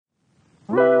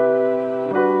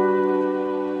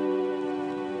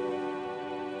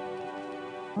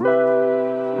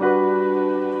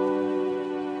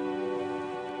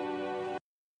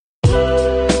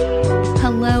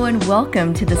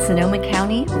Welcome to the Sonoma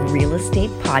County Real Estate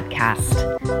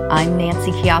Podcast. I'm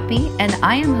Nancy Chiappi, and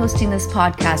I am hosting this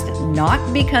podcast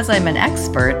not because I'm an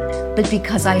expert, but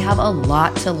because I have a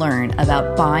lot to learn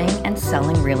about buying and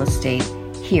selling real estate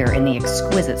here in the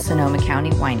exquisite Sonoma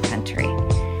County wine country.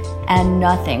 And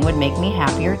nothing would make me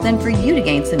happier than for you to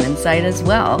gain some insight as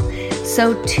well.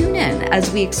 So tune in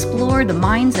as we explore the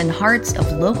minds and hearts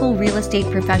of local real estate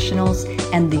professionals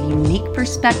and the unique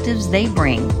perspectives they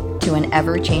bring to an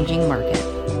ever-changing market.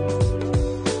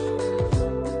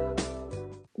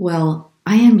 Well,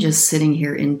 I am just sitting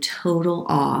here in total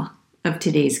awe of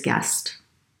today's guest,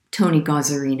 Tony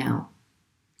Gozzarino.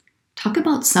 Talk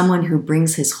about someone who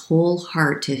brings his whole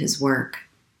heart to his work.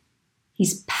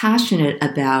 He's passionate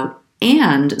about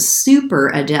and super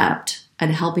adept at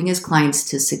helping his clients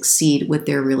to succeed with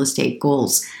their real estate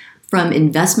goals, from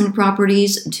investment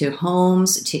properties to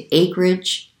homes to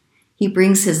acreage. He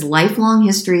brings his lifelong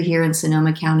history here in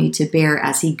Sonoma County to bear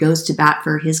as he goes to bat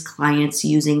for his clients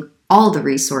using all the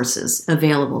resources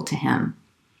available to him.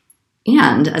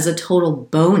 And as a total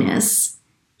bonus,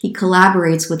 he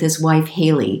collaborates with his wife,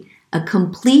 Hayley, a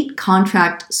complete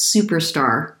contract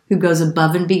superstar who goes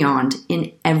above and beyond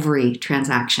in every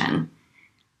transaction.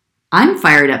 I'm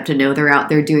fired up to know they're out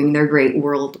there doing their great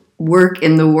work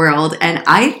in the world, and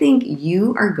I think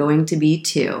you are going to be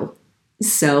too.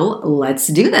 So let's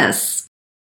do this.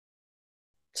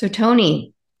 So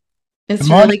Tony, it's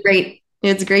really great.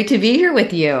 It's great to be here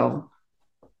with you.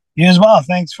 You as well.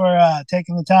 Thanks for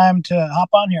taking the time to hop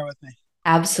on here with me.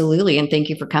 Absolutely. And thank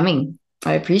you for coming.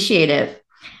 I appreciate it.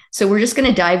 So we're just going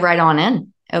to dive right on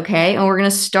in. Okay. And we're going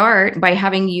to start by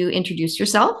having you introduce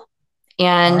yourself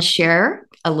and share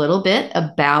a little bit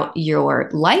about your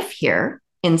life here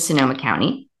in Sonoma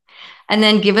County. And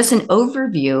then give us an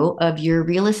overview of your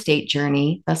real estate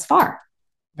journey thus far.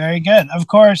 Very good. Of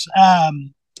course,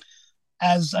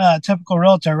 as a typical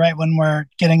realtor, right when we're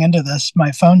getting into this,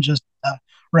 my phone just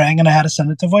rang and I had to send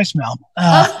it to voicemail.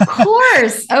 Of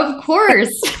course. Tony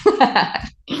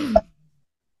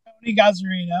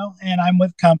Gozzarino, and I'm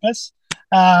with Compass.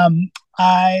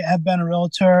 I have been a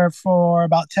realtor for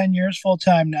about 10 years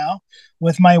full-time now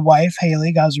with my wife,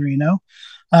 Hayley Gozzarino.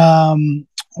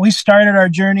 We started our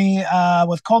journey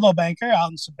with Coldwell Banker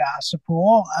out in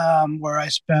Sebastopol, where I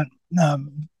spent a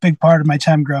big part of my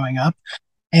time growing up.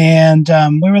 And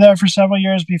we were there for several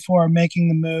years before making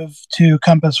the move to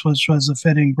Compass, which was a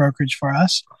fitting brokerage for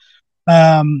us.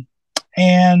 I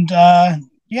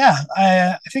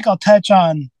think I'll touch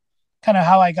on kind of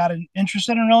how I got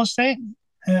interested in real estate,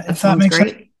 if that makes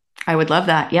sense. I would love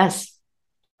that. Yes.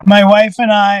 My wife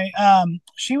and I,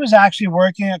 she was actually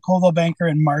working at Coldwell Banker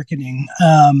in marketing.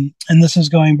 And this is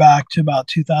going back to about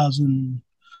 2009,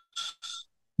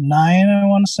 I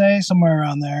want to say, somewhere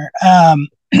around there.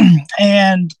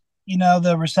 And,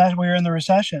 the recession, we were in the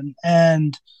recession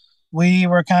and we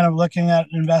were kind of looking at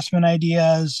investment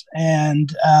ideas,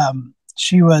 and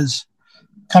she was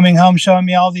coming home showing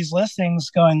me all these listings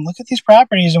going, look at these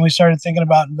properties. And we started thinking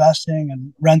about investing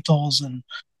and rentals and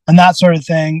that sort of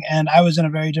thing. And I was in a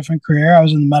very different career. I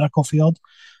was in the medical field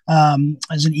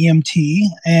as an EMT.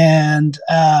 And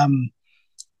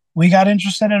we got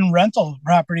interested in rental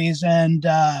properties. And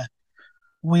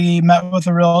we met with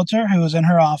a realtor who was in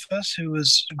her office, who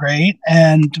was great.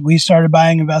 And we started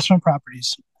buying investment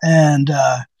properties. And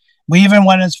we even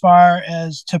went as far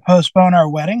as to postpone our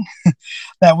wedding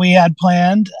that we had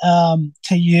planned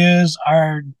to use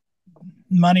our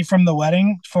money from the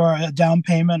wedding for a down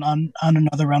payment on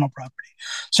another rental property.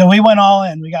 So we went all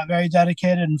in. We got very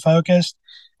dedicated and focused.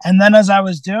 And then as I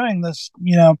was doing this,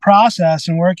 process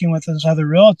and working with this other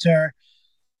realtor,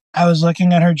 I was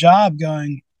looking at her job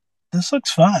going, this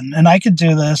looks fun and I could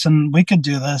do this and we could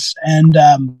do this. And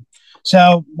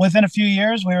so within a few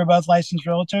years, we were both licensed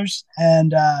realtors,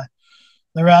 and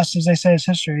the rest, as they say, is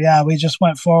history. Yeah, we just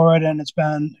went forward and it's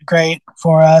been great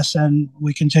for us and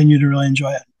we continue to really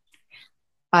enjoy it.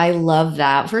 I love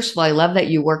that. First of all, I love that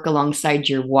you work alongside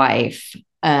your wife.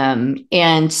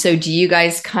 And so do you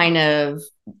guys do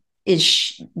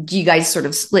you guys sort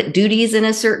of split duties in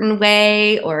a certain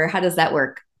way, or how does that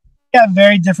work? Yeah,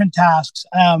 very different tasks.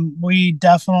 We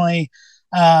definitely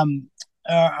are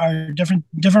different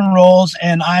roles.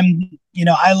 And I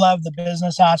love the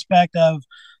business aspect of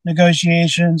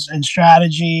negotiations and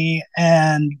strategy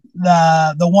and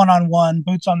the one-on-one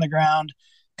boots on the ground.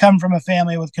 Come from a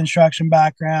family with construction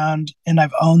background, and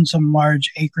I've owned some large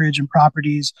acreage and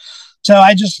properties. So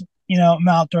I just, I'm an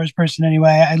outdoors person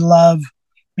anyway. I love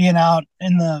being out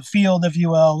in the field, if you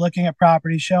will, looking at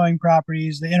properties, showing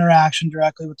properties, the interaction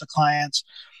directly with the clients.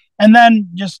 And then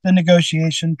just the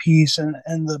negotiation piece and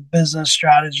the business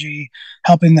strategy,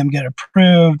 helping them get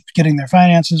approved, getting their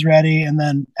finances ready, and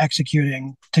then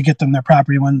executing to get them their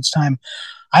property when it's time.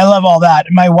 I love all that.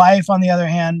 My wife, on the other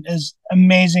hand, is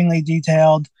amazingly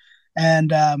detailed,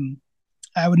 and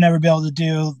I would never be able to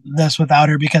do this without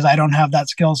her because I don't have that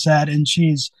skill set. And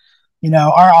she's,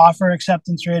 our offer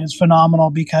acceptance rate is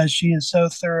phenomenal because she is so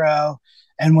thorough.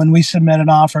 And when we submit an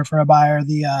offer for a buyer,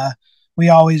 we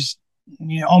always,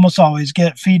 almost always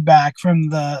get feedback from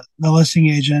the listing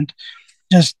agent,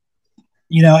 just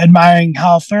admiring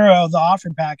how thorough the offer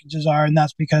packages are, and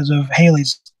that's because of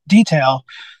Hayley's detail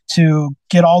to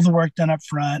get all the work done up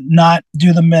front, not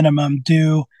do the minimum,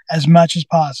 do as much as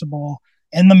possible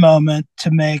in the moment to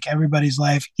make everybody's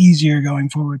life easier going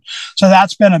forward. So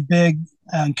that's been a big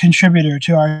contributor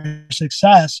to our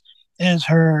success is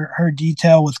her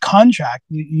detail with contract.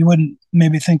 You wouldn't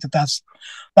maybe think that that's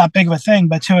that big of a thing,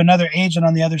 but to another agent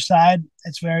on the other side,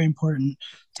 it's very important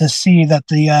to see that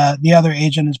the other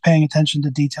agent is paying attention to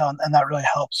detail, and that really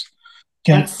helps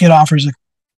get offers.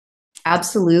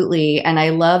 Absolutely. And I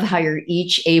love how you're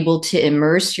each able to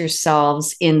immerse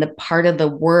yourselves in the part of the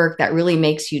work that really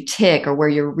makes you tick or where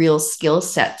your real skill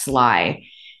sets lie.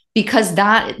 Because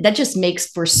that just makes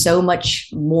for so much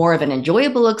more of an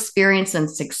enjoyable experience and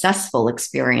successful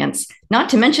experience, not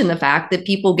to mention the fact that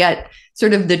people get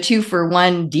sort of the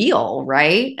 2-for-1 deal,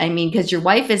 right? I mean, because your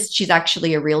wife she's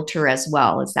actually a realtor as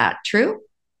well. Is that true?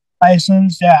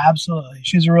 Licensed? Yeah, absolutely.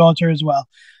 She's a realtor as well.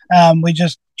 We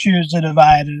just choose to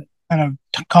divide and kind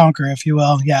of conquer, if you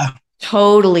will. Yeah.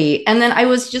 Totally. And then I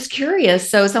was just curious.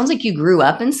 So it sounds like you grew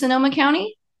up in Sonoma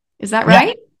County. Is that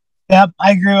right? Yep.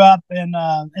 I grew up in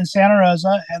Santa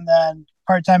Rosa and then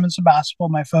part-time in Sebastopol.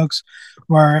 My folks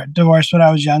were divorced when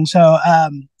I was young. So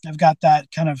I've got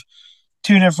that kind of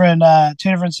two different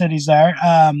cities there,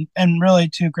 and really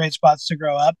two great spots to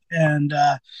grow up. And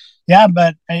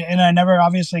but I never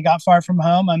obviously got far from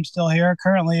home. I'm still here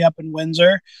currently up in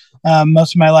Windsor,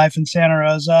 most of my life in Santa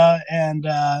Rosa. And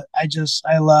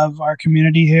I love our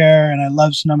community here and I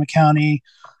love Sonoma County.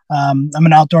 I'm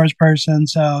an outdoors person.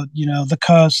 So, the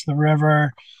coast, the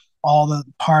river, all the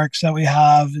parks that we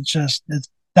have, it's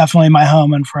definitely my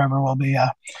home and forever will be.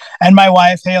 And my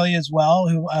wife, Hayley, as well,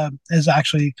 who is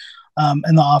actually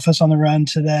in the office on the run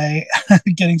today,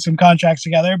 getting some contracts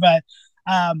together. But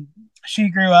she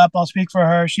grew up, I'll speak for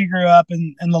her. She grew up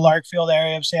in the Larkfield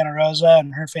area of Santa Rosa,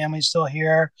 and her family's still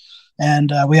here.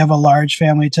 And we have a large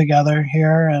family together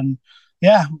here. And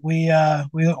yeah, we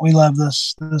love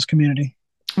this community.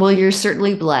 Well, you're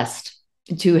certainly blessed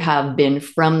to have been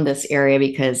from this area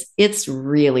because it's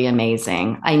really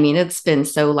amazing. I mean, it's been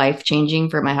so life-changing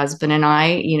for my husband and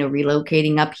I,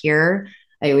 relocating up here.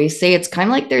 I always say it's kind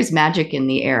of like there's magic in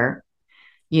the air.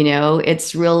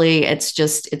 It's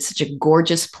such a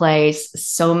gorgeous place.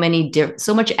 So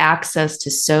much access to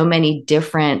so many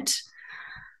different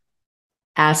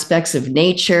aspects of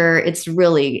nature. It's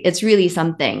really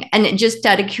something. And just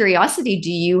out of curiosity, do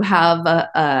you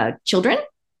have children?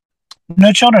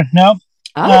 No children. No.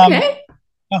 Oh, okay.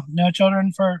 No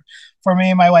children for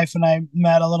me. My wife and I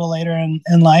met a little later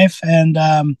in life,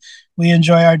 and we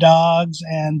enjoy our dogs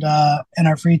and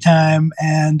our free time.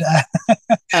 And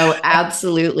oh,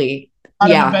 absolutely.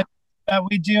 Yeah.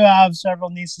 We do have several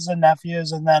nieces and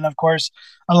nephews, and then of course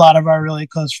a lot of our really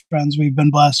close friends. We've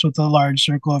been blessed with a large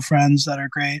circle of friends that are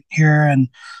great here, and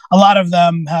a lot of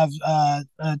them have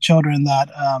children that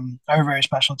are very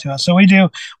special to us. So we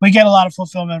get a lot of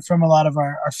fulfillment from a lot of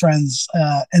our friends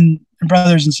and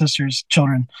brothers and sisters'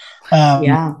 children.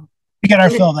 We get our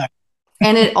fill there.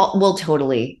 And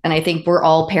totally. And I think we're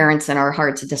all parents in our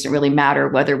hearts. It doesn't really matter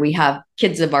whether we have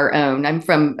kids of our own. I'm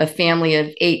from a family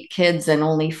of 8 kids and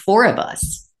only 4 of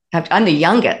us I'm the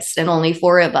youngest and only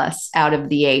 4 of us out of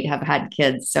the 8 have had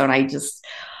kids. So, and I just,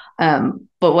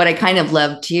 but what I kind of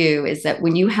love too, is that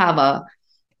when you have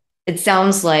it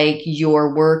sounds like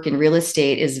your work in real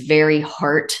estate is very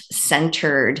heart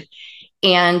centered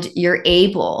and you're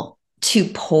able to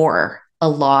pour a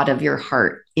lot of your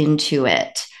heart into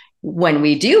it. When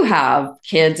we do have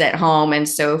kids at home and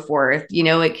so forth,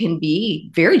 it can be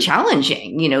very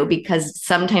challenging, because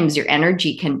sometimes your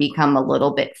energy can become a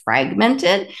little bit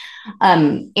fragmented.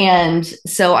 And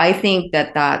so I think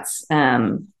that's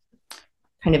kind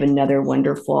of another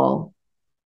wonderful.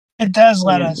 It does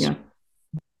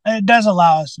it does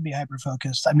allow us to be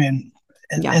hyper-focused. I mean,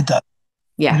 it does.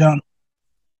 Yeah.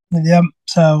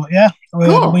 So yeah,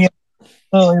 cool. We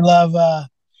absolutely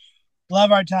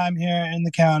love our time here in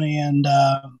the county, and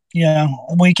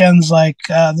weekends like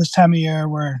this time of year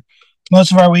where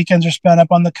most of our weekends are spent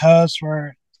up on the coast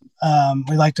where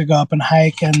we like to go up and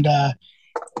hike and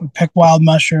we pick wild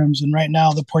mushrooms, and right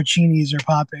now the porcinis are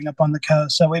popping up on the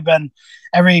coast. So we've been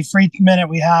every free minute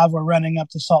we have, we're running up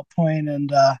to Salt Point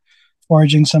and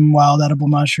foraging some wild edible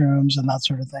mushrooms and that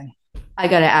sort of thing. I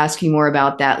got to ask you more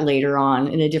about that later on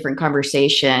in a different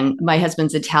conversation. My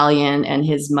husband's Italian, and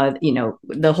his mother,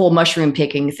 the whole mushroom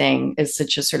picking thing is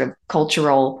such a sort of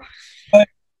cultural, But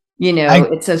I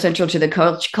it's so central to the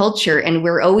culture. And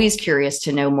we're always curious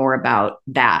to know more about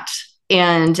that.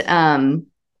 And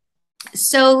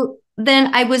so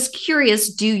then I was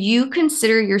curious, do you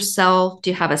consider yourself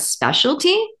to have a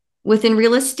specialty within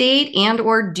real estate, and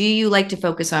or do you like to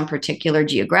focus on particular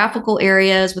geographical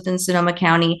areas within Sonoma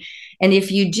County? And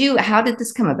if you do, how did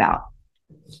this come about?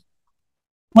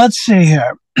 Let's see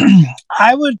here.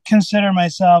 I would consider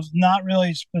myself not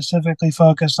really specifically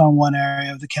focused on one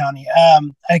area of the county.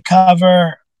 I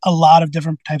cover a lot of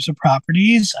different types of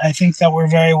properties. I think that we're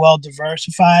very well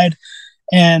diversified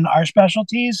in our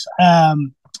specialties.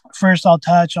 First, I'll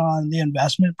touch on the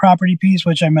investment property piece,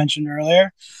 which I mentioned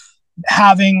earlier.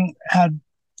 Having had,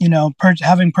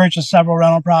 having purchased several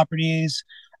rental properties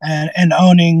and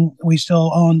we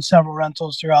still own several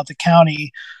rentals throughout the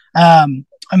county. I'm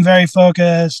very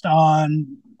focused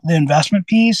on the investment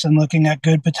piece and looking at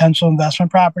good potential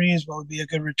investment properties, what would be a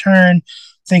good return,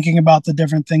 thinking about the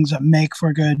different things that make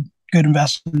for good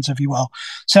investments, if you will.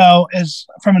 So as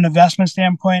from an investment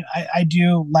standpoint, I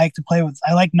do like to play with,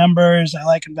 I like numbers, I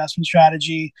like investment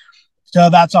strategy. So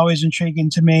that's always intriguing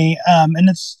to me. And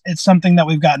it's something that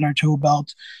we've got in our tool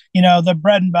belt. The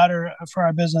bread and butter for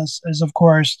our business is, of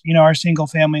course, our single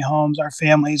family homes, our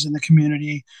families in the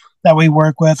community that we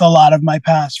work with. A lot of my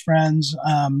past friends,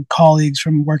 colleagues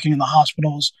from working in the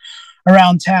hospitals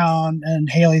around town, and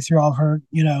Hayley through all of her,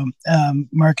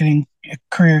 marketing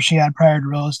career she had prior to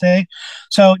real estate.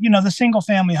 So, the single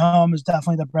family home is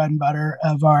definitely the bread and butter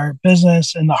of our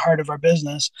business and the heart of our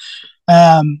business.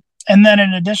 And then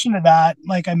in addition to that,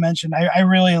 like I mentioned, I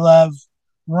really love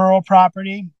rural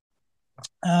property.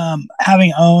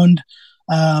 Having owned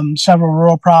several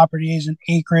rural properties and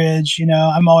acreage,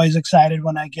 I'm always excited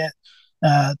when I get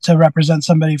to represent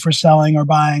somebody for selling or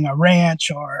buying a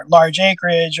ranch or large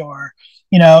acreage or,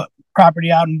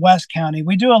 property out in West County.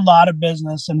 We do a lot of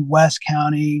business in West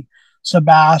County,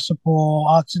 Sebastopol,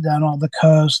 Occidental, the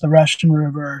coast, the Russian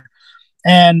River.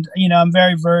 And, I'm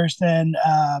very versed in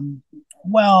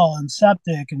well and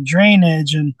septic and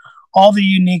drainage and all the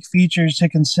unique features to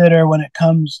consider when it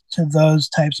comes to those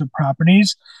types of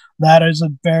properties. That is a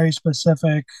very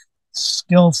specific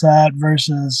skill set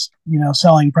versus,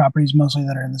 selling properties mostly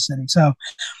that are in the city. So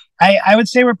I would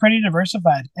say we're pretty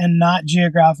diversified and not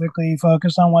geographically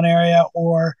focused on one area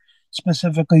or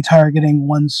specifically targeting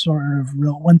one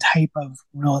type of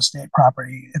real estate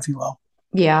property, if you will.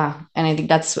 Yeah. And I think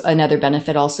that's another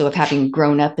benefit also of having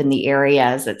grown up in the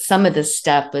area, is that some of this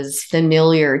stuff was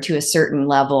familiar to a certain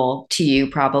level to you,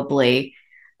 probably,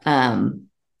 um,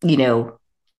 you know,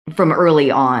 from early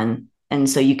on. And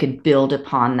so you could build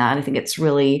upon that. I think it's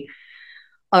really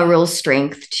a real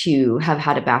strength to have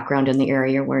had a background in the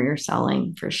area where you're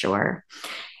selling, for sure.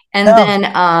 And Oh,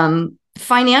 then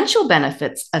financial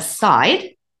benefits aside,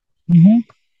 mhm.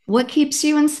 what keeps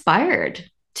you inspired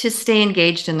to stay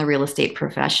engaged in the real estate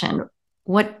profession?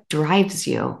 What drives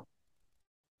you?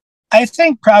 I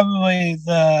think probably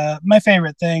my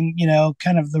favorite thing,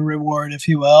 kind of the reward, if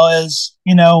you will, is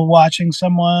watching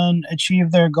someone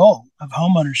achieve their goal of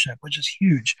homeownership, which is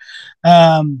huge.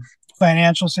 Um,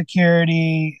 Financial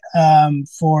security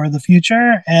for the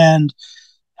future, and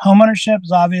homeownership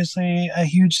is obviously a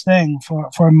huge thing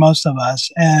for most of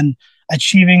us. And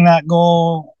achieving that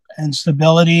goal and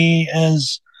stability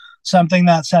is something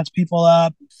that sets people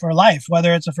up for life,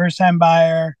 whether it's a first time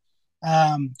buyer,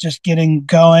 just getting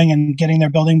going and getting their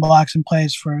building blocks in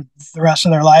place for the rest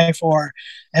of their life, or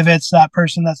if it's that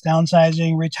person that's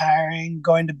downsizing, retiring,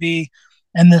 going to be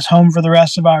in this home for the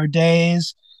rest of our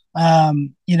days.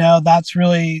 That's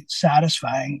really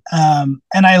satisfying.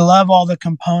 And I love all the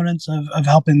components of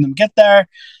helping them get there.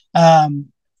 I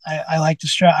like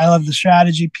I love the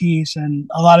strategy piece. And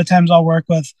a lot of times I'll work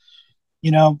with,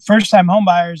 first time home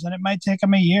buyers, and it might take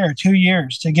them a year, 2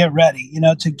 years to get ready,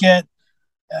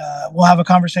 we'll have a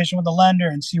conversation with the lender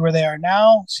and see where they are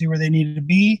now, see where they need to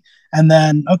be. And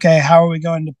then, okay, how are we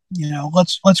going to,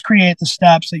 let's create the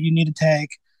steps that you need to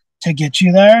take to get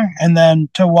you there. And then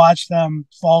to watch them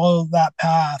follow that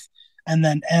path and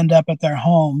then end up at their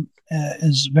home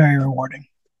is very rewarding.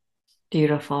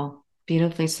 Beautiful,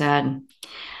 beautifully said.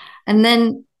 And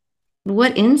then,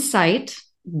 what insight,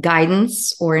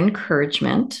 guidance, or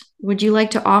encouragement would you like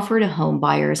to offer to home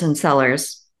buyers and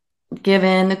sellers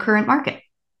given the current market?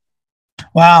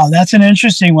 Wow, that's an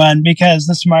interesting one because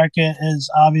this market is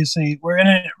obviously, we're in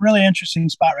a really interesting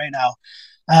spot right now.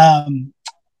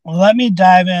 Well, let me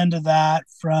dive into that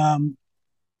from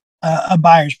a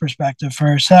buyer's perspective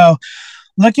first. So,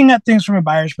 looking at things from a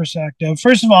buyer's perspective,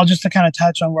 first of all, just to kind of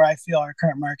touch on where I feel our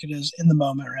current market is in the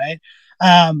moment, right?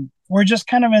 We're just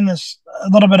kind of in this a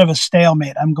little bit of a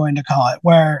stalemate, I'm going to call it,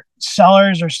 where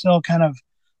sellers are still kind of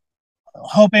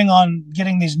hoping on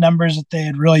getting these numbers that they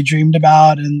had really dreamed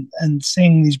about and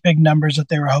seeing these big numbers that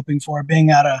they were hoping for, being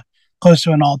at a close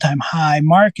to an all-time high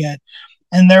market.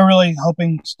 And they're really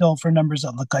hoping still for numbers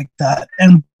that look like that.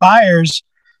 And buyers,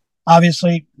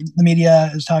 obviously, the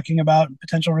media is talking about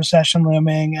potential recession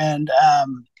looming and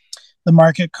the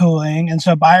market cooling. And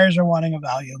so buyers are wanting a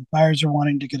value. Buyers are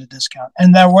wanting to get a discount.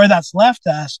 And then where that's left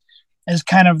us is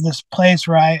kind of this place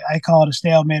where I call it a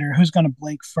stalemate, or who's going to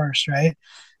blink first, right?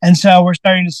 And so we're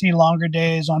starting to see longer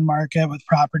days on market with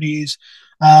properties,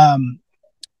 um,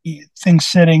 things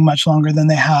sitting much longer than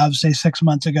they have, say, 6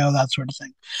 months ago, that sort of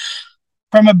thing.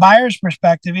 From a buyer's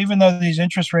perspective, even though these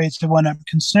interest rates have went up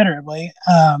considerably,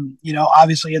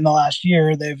 obviously in the last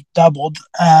year they've doubled,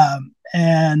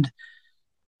 and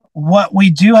what we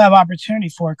do have opportunity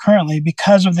for currently,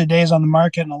 because of the days on the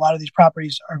market and a lot of these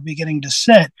properties are beginning to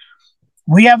sit,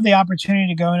 we have the opportunity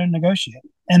to go in and negotiate.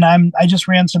 And I just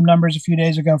ran some numbers a few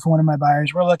days ago for one of my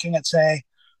buyers. We're looking at, say,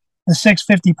 the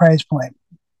 650 price point,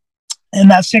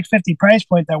 and that 650 price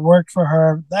point that worked for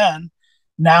her then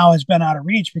now has been out of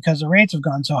reach because the rates have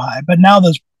gone so high. But now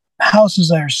those houses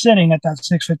that are sitting at that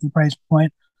 650 price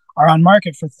point are on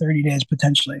market for 30 days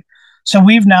potentially. So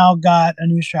we've now got a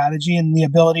new strategy and the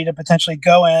ability to potentially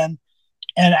go in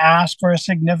and ask for a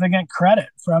significant credit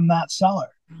from that seller.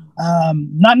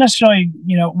 Not necessarily,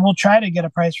 we'll try to get a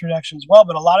price reduction as well,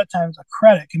 but a lot of times a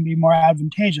credit can be more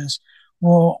advantageous.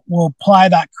 We'll apply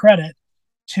that credit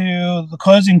to the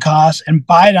closing costs and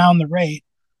buy down the rate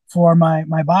for my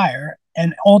buyer.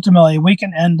 And ultimately, we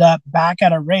can end up back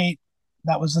at a rate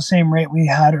that was the same rate we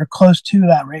had or close to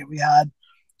that rate we had,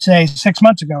 say, 6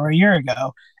 months ago or a year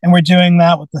ago. And we're doing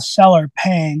that with the seller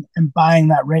paying and buying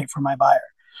that rate for my buyer.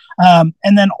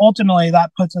 And then ultimately,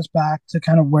 that puts us back to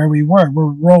kind of where we were. We're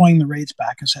rolling the rates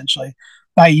back essentially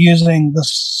by using the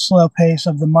slow pace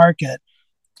of the market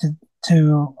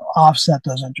to offset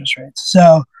those interest rates.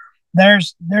 So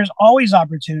there's always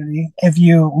opportunity if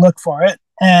you look for it.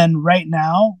 And right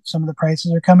now, some of the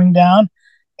prices are coming down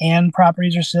and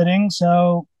properties are sitting.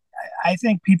 So I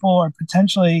think people are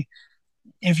potentially,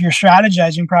 if you're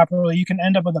strategizing properly, you can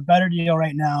end up with a better deal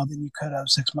right now than you could have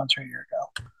 6 months or a year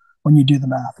ago when you do the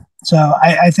math. So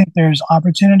I think there's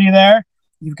opportunity there.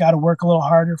 You've got to work a little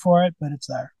harder for it, but it's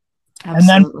there.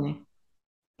 Absolutely. And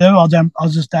then I'll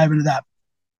just dive into that.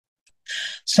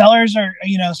 Sellers are,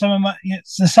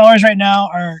 the sellers right now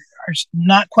are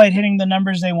not quite hitting the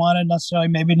numbers they wanted necessarily,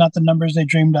 maybe not the numbers they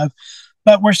dreamed of,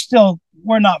 but we're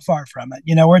not far from it.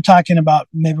 We're talking about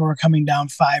maybe we're coming down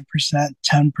 5%,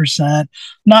 10%,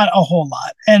 not a whole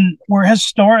lot. And we're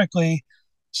historically,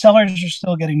 sellers are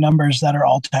still getting numbers that are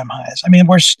all-time highs. I mean,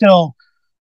 the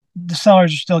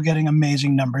sellers are still getting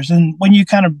amazing numbers. And when you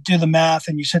kind of do the math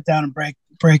and you sit down and break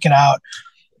it out,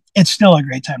 it's still a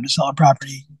great time to sell a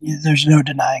property. There's no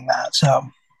denying that. So,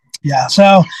 yeah.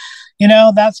 So,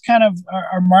 that's kind of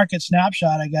our market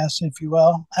snapshot, I guess, if you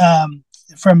will.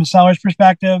 From a seller's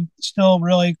perspective, still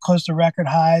really close to record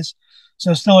highs.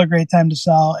 So still a great time to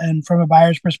sell. And from a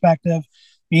buyer's perspective,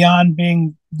 beyond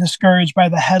being discouraged by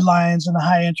the headlines and the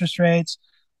high interest rates,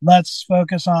 let's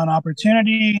focus on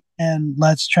opportunity and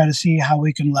let's try to see how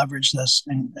we can leverage this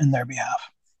in their behalf.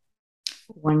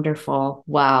 Wonderful.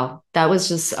 Wow. That was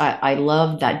just, I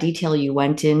love that detail you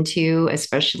went into,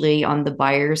 especially on the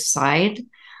buyer's side.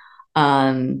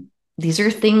 These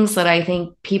are things that I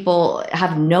think people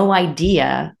have no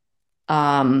idea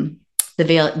the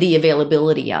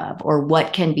availability of or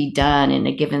what can be done in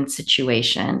a given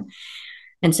situation.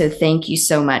 And so thank you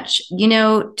so much.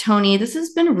 Tony, this has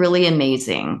been really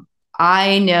amazing.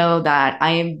 I know that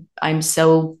I'm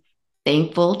so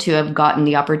thankful to have gotten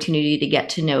the opportunity to get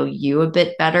to know you a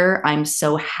bit better. I'm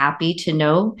so happy to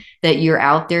know that you're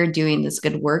out there doing this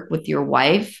good work with your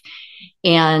wife.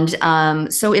 And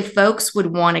so if folks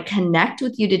would want to connect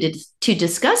with you to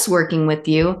discuss working with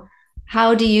you,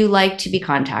 how do you like to be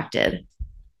contacted?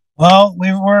 Well,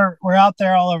 we're out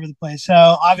there all over the place. So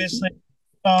obviously,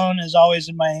 phone is always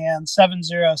in my hand,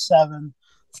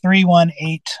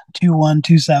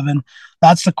 707-318-2127.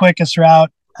 That's the quickest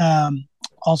route.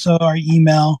 Also our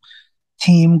email,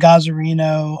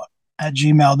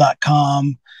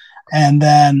 teamgozzarino@gmail.com. And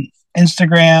then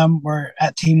Instagram, we're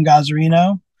at Team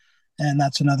Gozzarino. And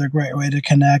that's another great way to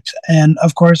connect. And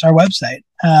of course, our website.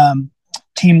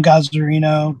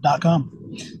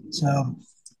 teamgozzarino.com. So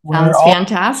sounds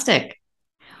fantastic.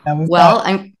 Well,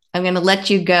 I'm going to let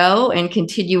you go and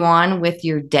continue on with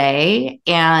your day.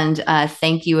 And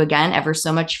thank you again ever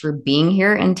so much for being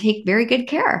here, and take very good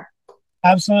care.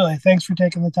 Absolutely. Thanks for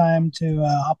taking the time to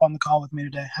hop on the call with me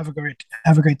today. Have a great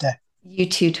day. You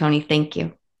too, Tony. Thank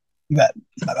you. You bet.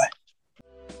 Bye-bye.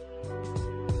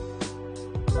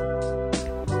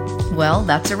 Well,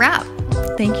 that's a wrap.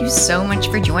 Thank you so much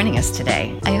for joining us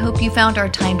today. I hope you found our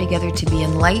time together to be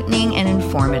enlightening and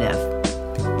informative.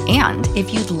 And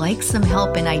if you'd like some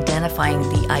help in identifying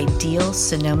the ideal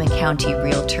Sonoma County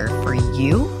realtor for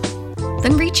you,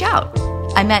 then reach out.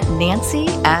 I'm at Nancy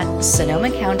at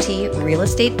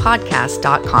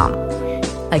SonomaCountyRealEstatePodcast.com.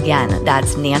 Again,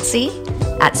 that's Nancy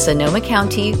at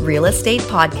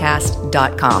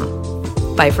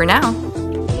SonomaCountyRealEstatePodcast.com. Bye for now.